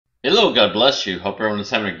Hello, God bless you. Hope everyone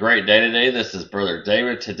is having a great day today. This is Brother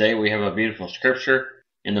David. Today we have a beautiful scripture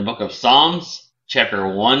in the book of Psalms, chapter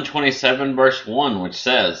 127, verse 1, which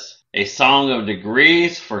says, A song of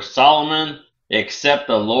degrees for Solomon, except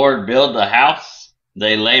the Lord build the house,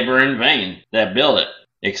 they labor in vain that build it.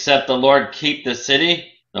 Except the Lord keep the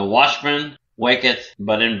city, the watchman waketh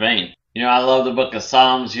but in vain. I love the book of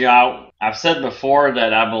Psalms. I've said before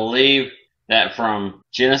that I believe that from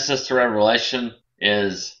Genesis to Revelation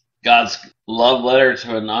is God's love letter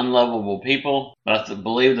to an unlovable people, but I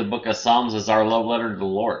believe the book of Psalms is our love letter to the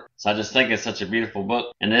Lord. So I just think it's such a beautiful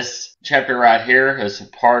book. And this chapter right here is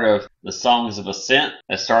part of the Songs of Ascent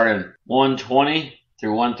that start in 120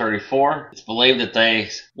 through 134. It's believed that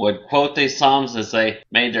they would quote these Psalms as they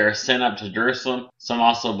made their ascent up to Jerusalem. Some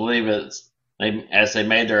also believe as they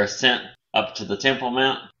made their ascent up to the Temple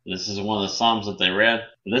Mount. This is one of the Psalms that they read.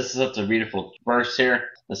 This is such a beautiful verse here.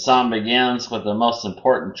 The psalm begins with the most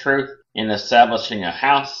important truth in establishing a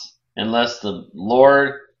house. Unless the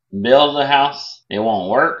Lord builds the house, it won't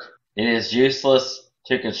work. It is useless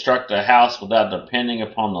to construct a house without depending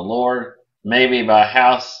upon the Lord. Maybe by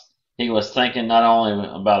house, he was thinking not only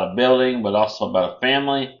about a building, but also about a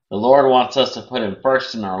family. The Lord wants us to put him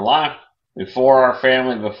first in our life, before our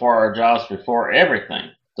family, before our jobs, before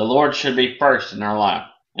everything. The Lord should be first in our life.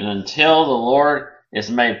 And until the Lord is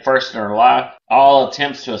made first in our life, all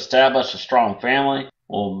attempts to establish a strong family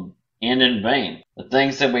will end in vain. The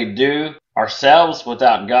things that we do ourselves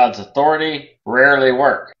without God's authority rarely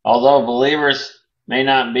work. Although believers may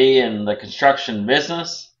not be in the construction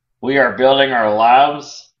business, we are building our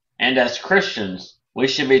lives, and as Christians, we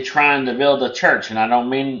should be trying to build a church, and I don't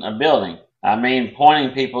mean a building. I mean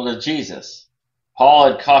pointing people to Jesus. Paul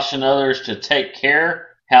had cautioned others to take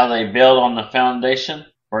care how they build on the foundation,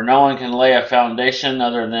 for no one can lay a foundation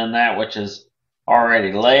other than that which is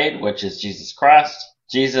already laid, which is Jesus Christ.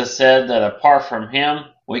 Jesus said that apart from him,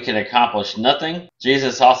 we can accomplish nothing.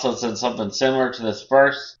 Jesus also said something similar to this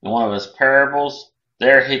verse in one of his parables.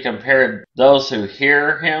 There he compared those who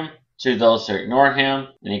hear him to those who ignore him,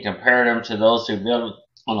 and he compared them to those who build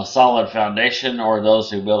on a solid foundation or those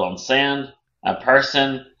who build on sand. A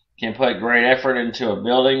person can put great effort into a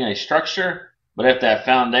building, a structure, but if that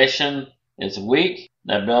foundation is weak,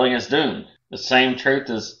 that building is doomed. The same truth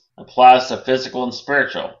applies to physical and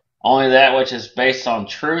spiritual. Only that which is based on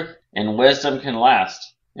truth and wisdom can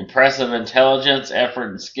last. Impressive intelligence, effort,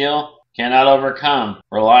 and skill cannot overcome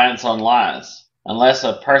reliance on lies. Unless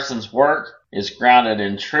a person's work is grounded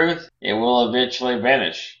in truth, it will eventually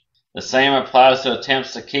vanish. The same applies to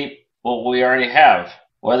attempts to keep what we already have,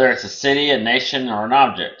 whether it's a city, a nation, or an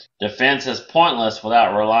object. Defense is pointless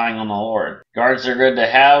without relying on the Lord. Guards are good to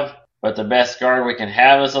have, but the best guard we can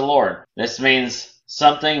have is the Lord. This means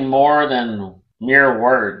something more than mere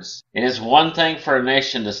words. It is one thing for a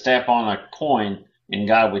nation to stamp on a coin, "In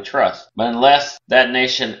God we trust." But unless that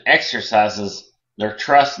nation exercises their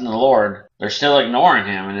trust in the Lord, they're still ignoring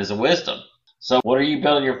him and his wisdom. So what are you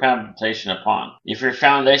building your foundation upon? If your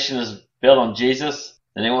foundation is built on Jesus,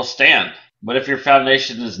 then it will stand. But if your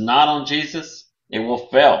foundation is not on Jesus, it will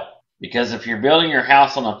fail. Because if you're building your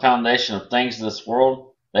house on a foundation of things of this world,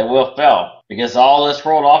 they will fail, because all this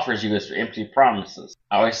world offers you is empty promises.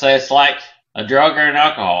 I always say it's like a drug or an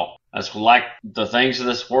alcohol. That's like the things of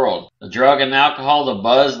this world. The drug and alcohol, the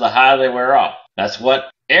buzz, the high, they wear off. That's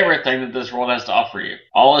what everything that this world has to offer you.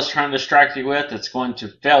 All it's trying to distract you with, it's going to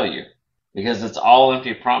fail you, because it's all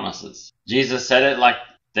empty promises. Jesus said it like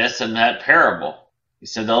this in that parable. He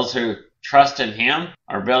said those who trust in him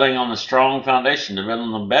are building on a strong foundation. They're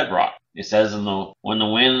building on the bedrock. He says when the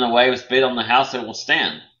wind and the waves beat on the house, it will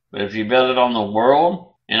stand. But if you build it on the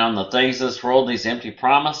world and on the things of this world, these empty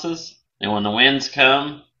promises, then when the winds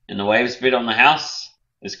come and the waves beat on the house,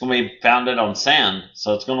 it's going to be founded on sand,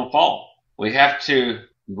 so it's going to fall. We have to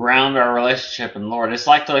ground our relationship in the Lord. It's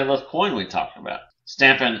like the coin we talked about.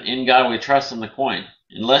 Stamping "In God we trust" in the coin.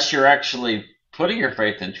 Unless you're actually putting your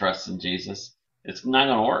faith and trust in Jesus, it's not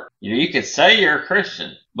going to work. You could say you're a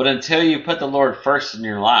Christian, but until you put the Lord first in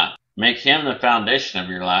your life, make him the foundation of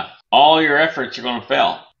your life, all your efforts are going to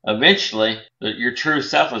fail. Eventually, your true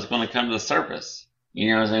self is going to come to the surface.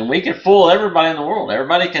 And we can fool everybody in the world.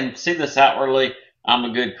 Everybody can see this outwardly, I'm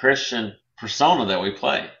a good Christian persona that we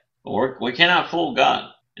play. But we cannot fool God.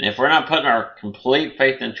 And if we're not putting our complete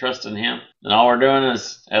faith and trust in him, then all we're doing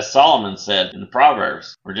is, as Solomon said in the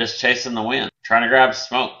Proverbs, we're just chasing the wind, trying to grab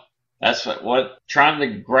smoke. That's trying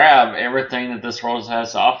to grab everything that this world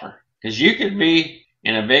has to offer. Because you could be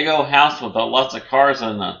in a big old house with lots of cars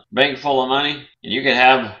and a bank full of money, and you could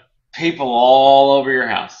have people all over your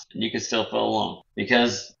house, and you could still feel alone.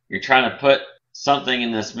 Because you're trying to put something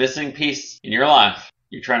in this missing piece in your life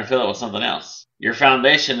you're trying to fill it with something else. Your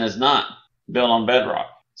foundation is not built on bedrock.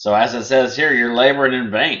 So as it says here, you're laboring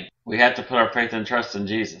in vain. We have to put our faith and trust in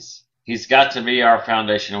Jesus. He's got to be our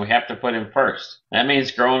foundation, and we have to put him first. That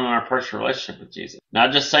means growing in our personal relationship with Jesus.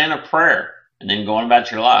 Not just saying a prayer and then going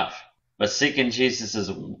about your life, but seeking Jesus'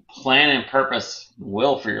 plan and purpose and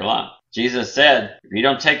will for your life. Jesus said, if you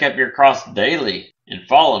don't take up your cross daily and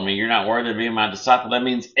follow me, you're not worthy of being my disciple. That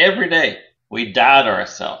means every day we die to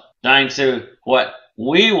ourselves, dying to what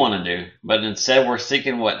we want to do, but instead we're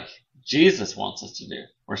seeking what Jesus wants us to do.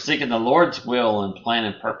 We're seeking the Lord's will and plan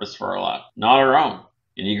and purpose for our life, not our own.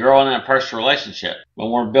 And you grow in that personal relationship.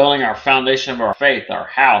 When we're building our foundation of our faith, our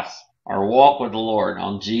house, our walk with the Lord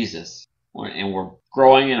on Jesus, and we're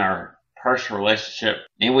growing in our personal relationship.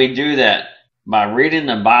 And we do that by reading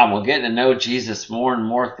the Bible, getting to know Jesus more and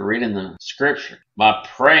more through reading the Scripture, by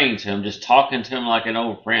praying to him, just talking to him like an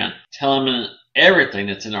old friend, telling him everything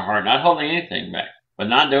that's in our heart, not holding anything back, but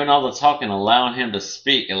not doing all the talking, allowing him to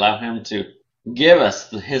speak, allow him to give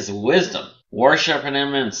us his wisdom, worshiping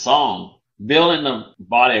him in song, building the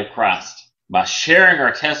body of Christ by sharing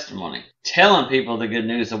our testimony, telling people the good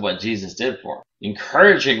news of what Jesus did for us,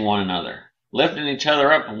 encouraging one another, lifting each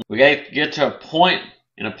other up. We get to a point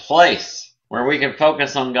in a place where we can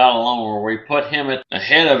focus on God alone, where we put him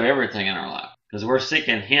ahead of everything in our life, because we're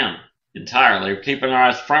seeking him entirely, keeping our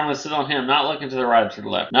eyes firmly set on him, not looking to the right or to the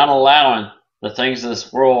left, not allowing the things of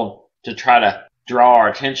this world to try to draw our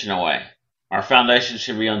attention away. Our foundation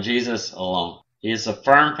should be on Jesus alone. He is a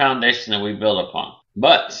firm foundation that we build upon.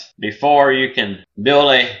 But before you can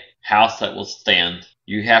build a house that will stand,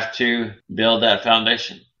 you have to build that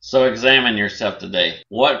foundation. So examine yourself today.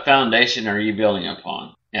 What foundation are you building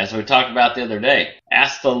upon? As we talked about the other day,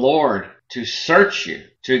 ask the Lord to search you,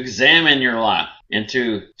 to examine your life, and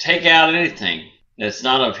to take out anything that's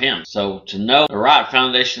not of him. So to know the right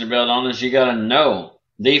foundation to build on is you got to know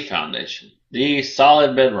the foundation, the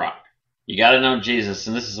solid bedrock. You got to know Jesus,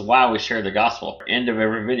 and this is why we share the gospel at the end of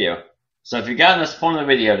every video. So if you've gotten this point of the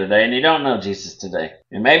video today and you don't know Jesus today,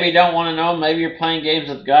 and maybe you don't want to know him, maybe you're playing games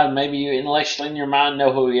with God, maybe you intellectually in your mind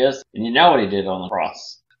know who he is, and you know what he did on the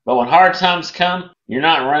cross. But when hard times come, you're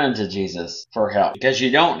not running to Jesus for help because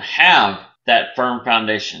you don't have that firm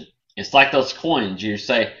foundation. It's like those coins. You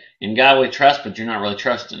say, in God we trust, but you're not really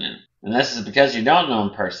trusting him. And this is because you don't know him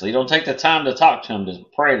personally. You don't take the time to talk to him, to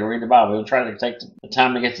pray, to read the Bible. You don't try to take the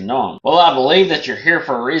time to get to know him. Well, I believe that you're here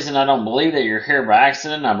for a reason. I don't believe that you're here by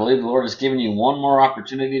accident. I believe the Lord has given you one more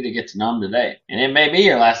opportunity to get to know him today. And it may be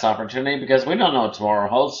your last opportunity because we don't know what tomorrow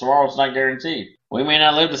holds. Tomorrow's not guaranteed. We may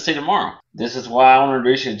not live to see tomorrow. This is why I want to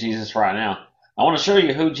introduce you to Jesus right now. I want to show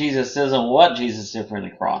you who Jesus is and what Jesus did for the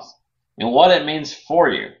cross and what it means for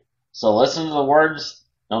you. So listen to the words.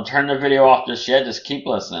 Don't turn the video off just yet. Just keep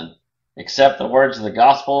listening. Accept the words of the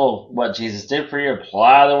gospel of what Jesus did for you.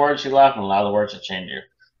 Apply the words to your life and allow the words to change you.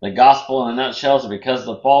 The gospel in a nutshell is because of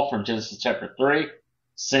the fall from Genesis chapter 3,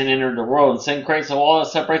 sin entered the world, and sin creates a wall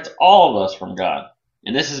that separates all of us from God.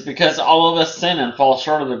 And this is because all of us sin and fall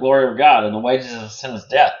short of the glory of God, and the wages of sin is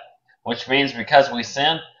death, which means because we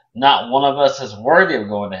sin, not one of us is worthy of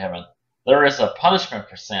going to heaven. There is a punishment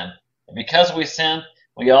for sin. And because we sin,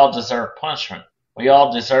 we all deserve punishment. We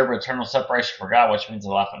all deserve eternal separation from God, which means a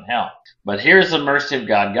life in hell. But here's the mercy of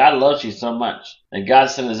God. God loves you so much that God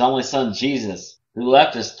sent his only son, Jesus, who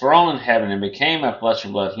left his throne in heaven and became a flesh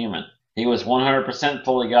and blood human. He was 100%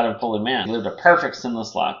 fully God and fully man. He lived a perfect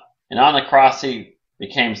sinless life. And on the cross, he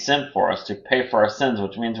became sin for us to pay for our sins,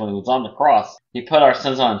 which means when he was on the cross, he put our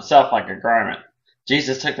sins on himself like a garment.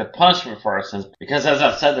 Jesus took the punishment for our sins because, as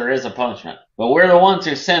I've said, there is a punishment. But we're the ones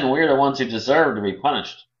who sin. We're the ones who deserve to be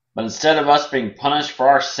punished. But instead of us being punished for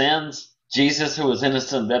our sins, Jesus, who was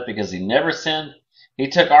innocent of death because he never sinned, he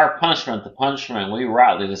took our punishment, the punishment we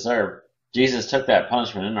rightly deserve. Jesus took that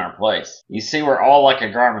punishment in our place. You see, we're all like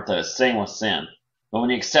a garment that is stained with sin. But when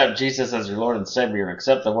you accept Jesus as your Lord and Savior and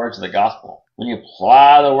accept the words of the gospel, when you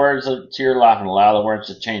apply the words to your life and allow the words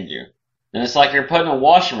to change you, then it's like you're putting a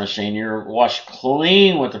washing machine. You're washed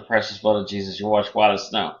clean with the precious blood of Jesus. You're washed white as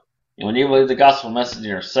snow. And when you believe the gospel message and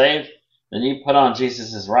you're saved, then you put on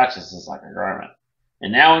Jesus' righteousness like a garment.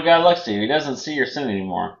 And now when God looks at you, he doesn't see your sin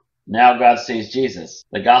anymore. Now God sees Jesus.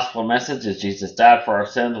 The gospel message is Jesus died for our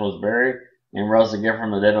sins, was buried, and rose again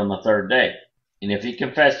from the dead on the third day. And if you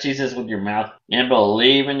confess Jesus with your mouth and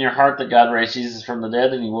believe in your heart that God raised Jesus from the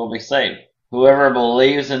dead, then you will be saved. Whoever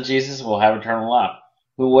believes in Jesus will have eternal life.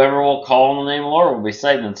 Whoever will call on the name of the Lord will be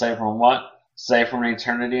saved. And saved from what? Saved from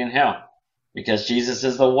eternity in hell. Because Jesus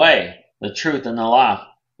is the way, the truth, and the life.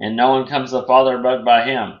 And no one comes to the Father but by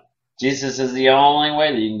him. Jesus is the only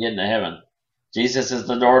way that you can get into heaven. Jesus is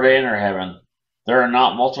the door to enter heaven. There are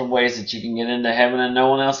not multiple ways that you can get into heaven and no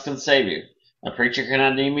one else can save you. A preacher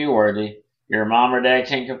cannot deem you worthy. Your mom or dad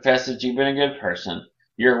can't confess that you've been a good person.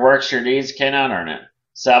 Your works, your deeds cannot earn it.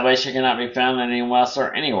 Salvation cannot be found in anyone else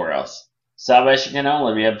or anywhere else. Salvation can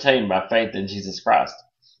only be obtained by faith in Jesus Christ.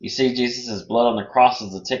 You see, Jesus' blood on the cross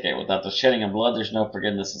is the ticket. Without the shedding of blood, there's no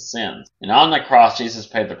forgiveness of sins. And on the cross, Jesus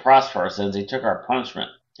paid the price for our sins. He took our punishment.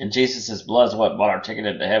 And Jesus' blood is what bought our ticket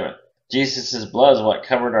into heaven. Jesus' blood is what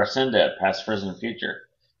covered our sin debt, past, present, and future.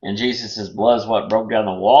 And Jesus' blood is what broke down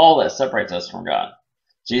the wall that separates us from God.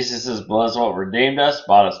 Jesus' blood is what redeemed us,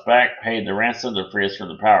 bought us back, paid the ransom to free us from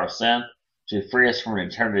the power of sin, to free us from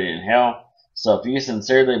eternity in hell. So if you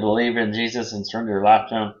sincerely believe in Jesus and surrender your life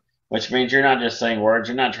to Him, which means you're not just saying words,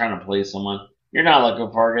 you're not trying to please someone, you're not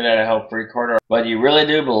looking for a get-out-of-hell-free card, but you really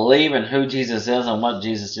do believe in who Jesus is and what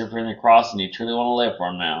Jesus did for you on the cross, and you truly want to live for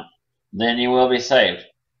Him now, then you will be saved.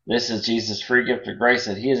 This is Jesus' free gift of grace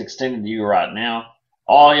that He is extending to you right now.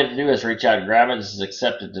 All you have to do is reach out and grab it. Just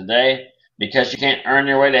accept it today. Because you can't earn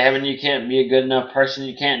your way to heaven, you can't be a good enough person,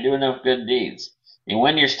 you can't do enough good deeds. And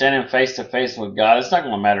when you're standing face to face with God, it's not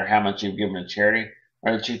going to matter how much you've given to charity,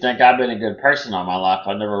 or that you think I've been a good person all my life,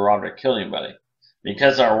 I've never robbed or killed anybody.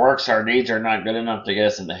 Because our works, our deeds are not good enough to get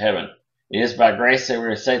us into heaven. It is by grace that we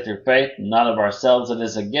are saved through faith, not of ourselves. It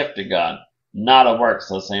is a gift of God, not of works,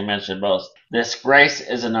 lest any man should boast. This grace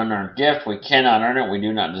is an unearned gift. We cannot earn it. We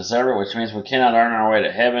do not deserve it, which means we cannot earn our way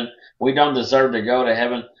to heaven. We don't deserve to go to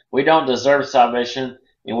heaven. We don't deserve salvation,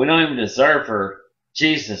 and we don't even deserve for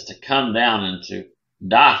Jesus to come down and to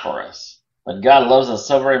die for us. But God loves us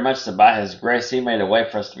so very much that by His grace, He made a way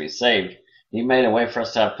for us to be saved. He made a way for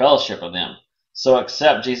us to have fellowship with Him. So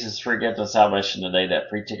accept Jesus' free gift of salvation today, that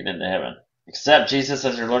free ticket into heaven. Accept Jesus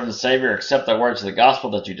as your Lord and Savior. Accept the words of the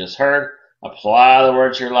gospel that you just heard. Apply the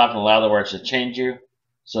words to your life and allow the words to change you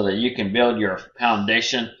so that you can build your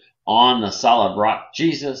foundation on the solid rock,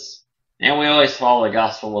 Jesus. And we always follow the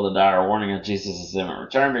gospel with a dire warning of Jesus' imminent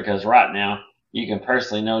return, because right now you can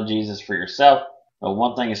personally know Jesus for yourself. But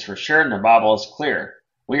one thing is for sure, and the Bible is clear.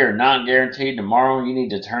 We are not guaranteed tomorrow. You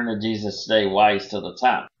need to turn to Jesus today while you still have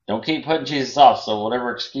time. Don't keep putting Jesus off. So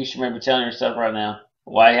whatever excuse you may be telling yourself right now,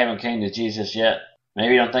 why you haven't came to Jesus yet.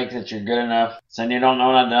 Maybe you don't think that you're good enough. Saying you don't know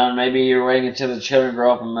what I've done. Maybe you're waiting until the children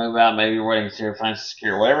grow up and move out. Maybe you're waiting until you're financially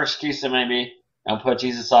secure. Whatever excuse it may be, don't put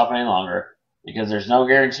Jesus off any longer. Because there's no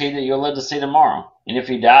guarantee that you'll live to see tomorrow. And if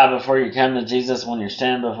you die before you come to Jesus when you're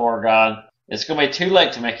standing before God, it's going to be too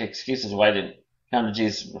late to make excuses why you didn't come to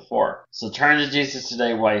Jesus before. So turn to Jesus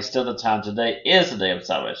today while you still have time. Today is the day of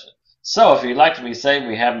salvation. So if you'd like to be saved,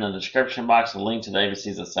 we have in the description box a link to the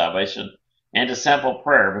ABCs of salvation and a sample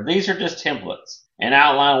prayer. But these are just templates and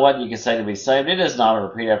outline what you can say to be saved. It is not a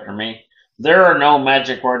repeat after me. There are no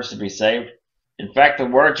magic words to be saved. In fact, the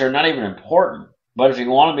words are not even important. But if you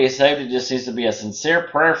want to be saved, it just needs to be a sincere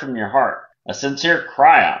prayer from your heart, a sincere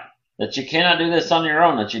cry out that you cannot do this on your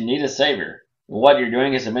own, that you need a Savior. What you're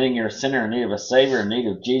doing is admitting you're a sinner in need of a Savior, in need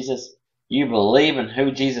of Jesus. You believe in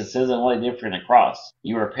who Jesus is and what He did for you on the cross.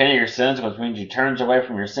 You repent of your sins, which means you turn away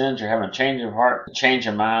from your sins. You're having a change of heart, a change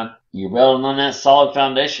of mind. You're building on that solid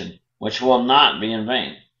foundation, which will not be in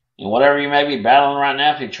vain. And whatever you may be battling right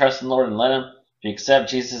now, if you trust in the Lord and let Him, if you accept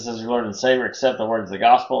Jesus as your Lord and Savior, accept the words of the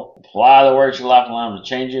gospel, apply the words of your life and allow Him to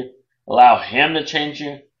change you, allow Him to change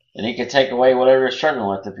you, and He can take away whatever you're struggling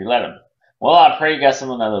with if you let Him. Well, I pray you got some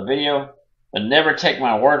of another video, but never take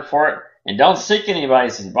my word for it, and don't seek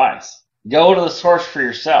anybody's advice. Go to the source for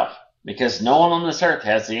yourself, because no one on this earth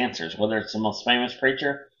has the answers, whether it's the most famous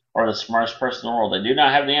preacher or the smartest person in the world. They do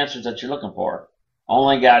not have the answers that you're looking for.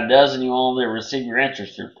 Only God does, and you only receive your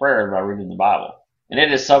answers through prayer by reading the Bible. And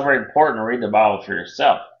it is so very important to read the Bible for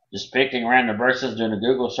yourself. Just picking random verses, doing a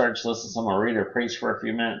Google search, listen to someone read or preach for a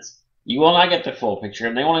few minutes, you will not get the full picture,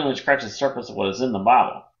 and they won't even scratch the surface of what is in the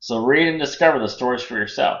Bible. So read and discover the stories for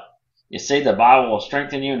yourself. You see, the Bible will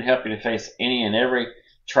strengthen you and help you to face any and every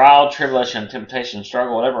trial, tribulation, temptation,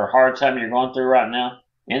 struggle, whatever hard time you're going through right now.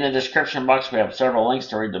 In the description box, we have several links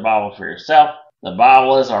to read the Bible for yourself. The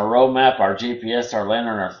Bible is our roadmap, our GPS, our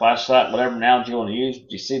lantern, our flashlight, whatever analogy you want to use.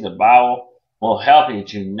 But you see, the Bible will help you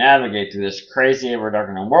to navigate through this crazy,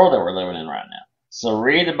 ever-darkening world that we're living in right now. So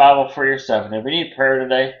read the Bible for yourself. And if you need prayer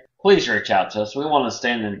today, please reach out to us. We want to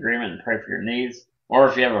stand in agreement and pray for your needs. Or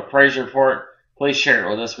if you have a praise report, please share it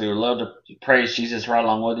with us. We would love to praise Jesus right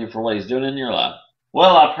along with you for what He's doing in your life.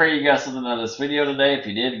 Well, I pray you got something out of this video today. If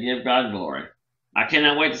you did, give God glory. I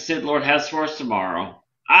cannot wait to see what the Lord has for us tomorrow.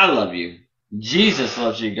 I love you. Jesus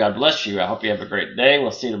loves you. God bless you. I hope you have a great day.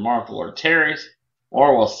 We'll see you tomorrow if the Lord tarries.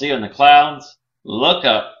 Or we'll see you in the clouds. Look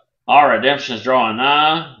up. Our redemption is drawing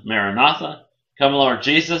nigh. Maranatha. Come, Lord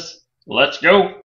Jesus. Let's go.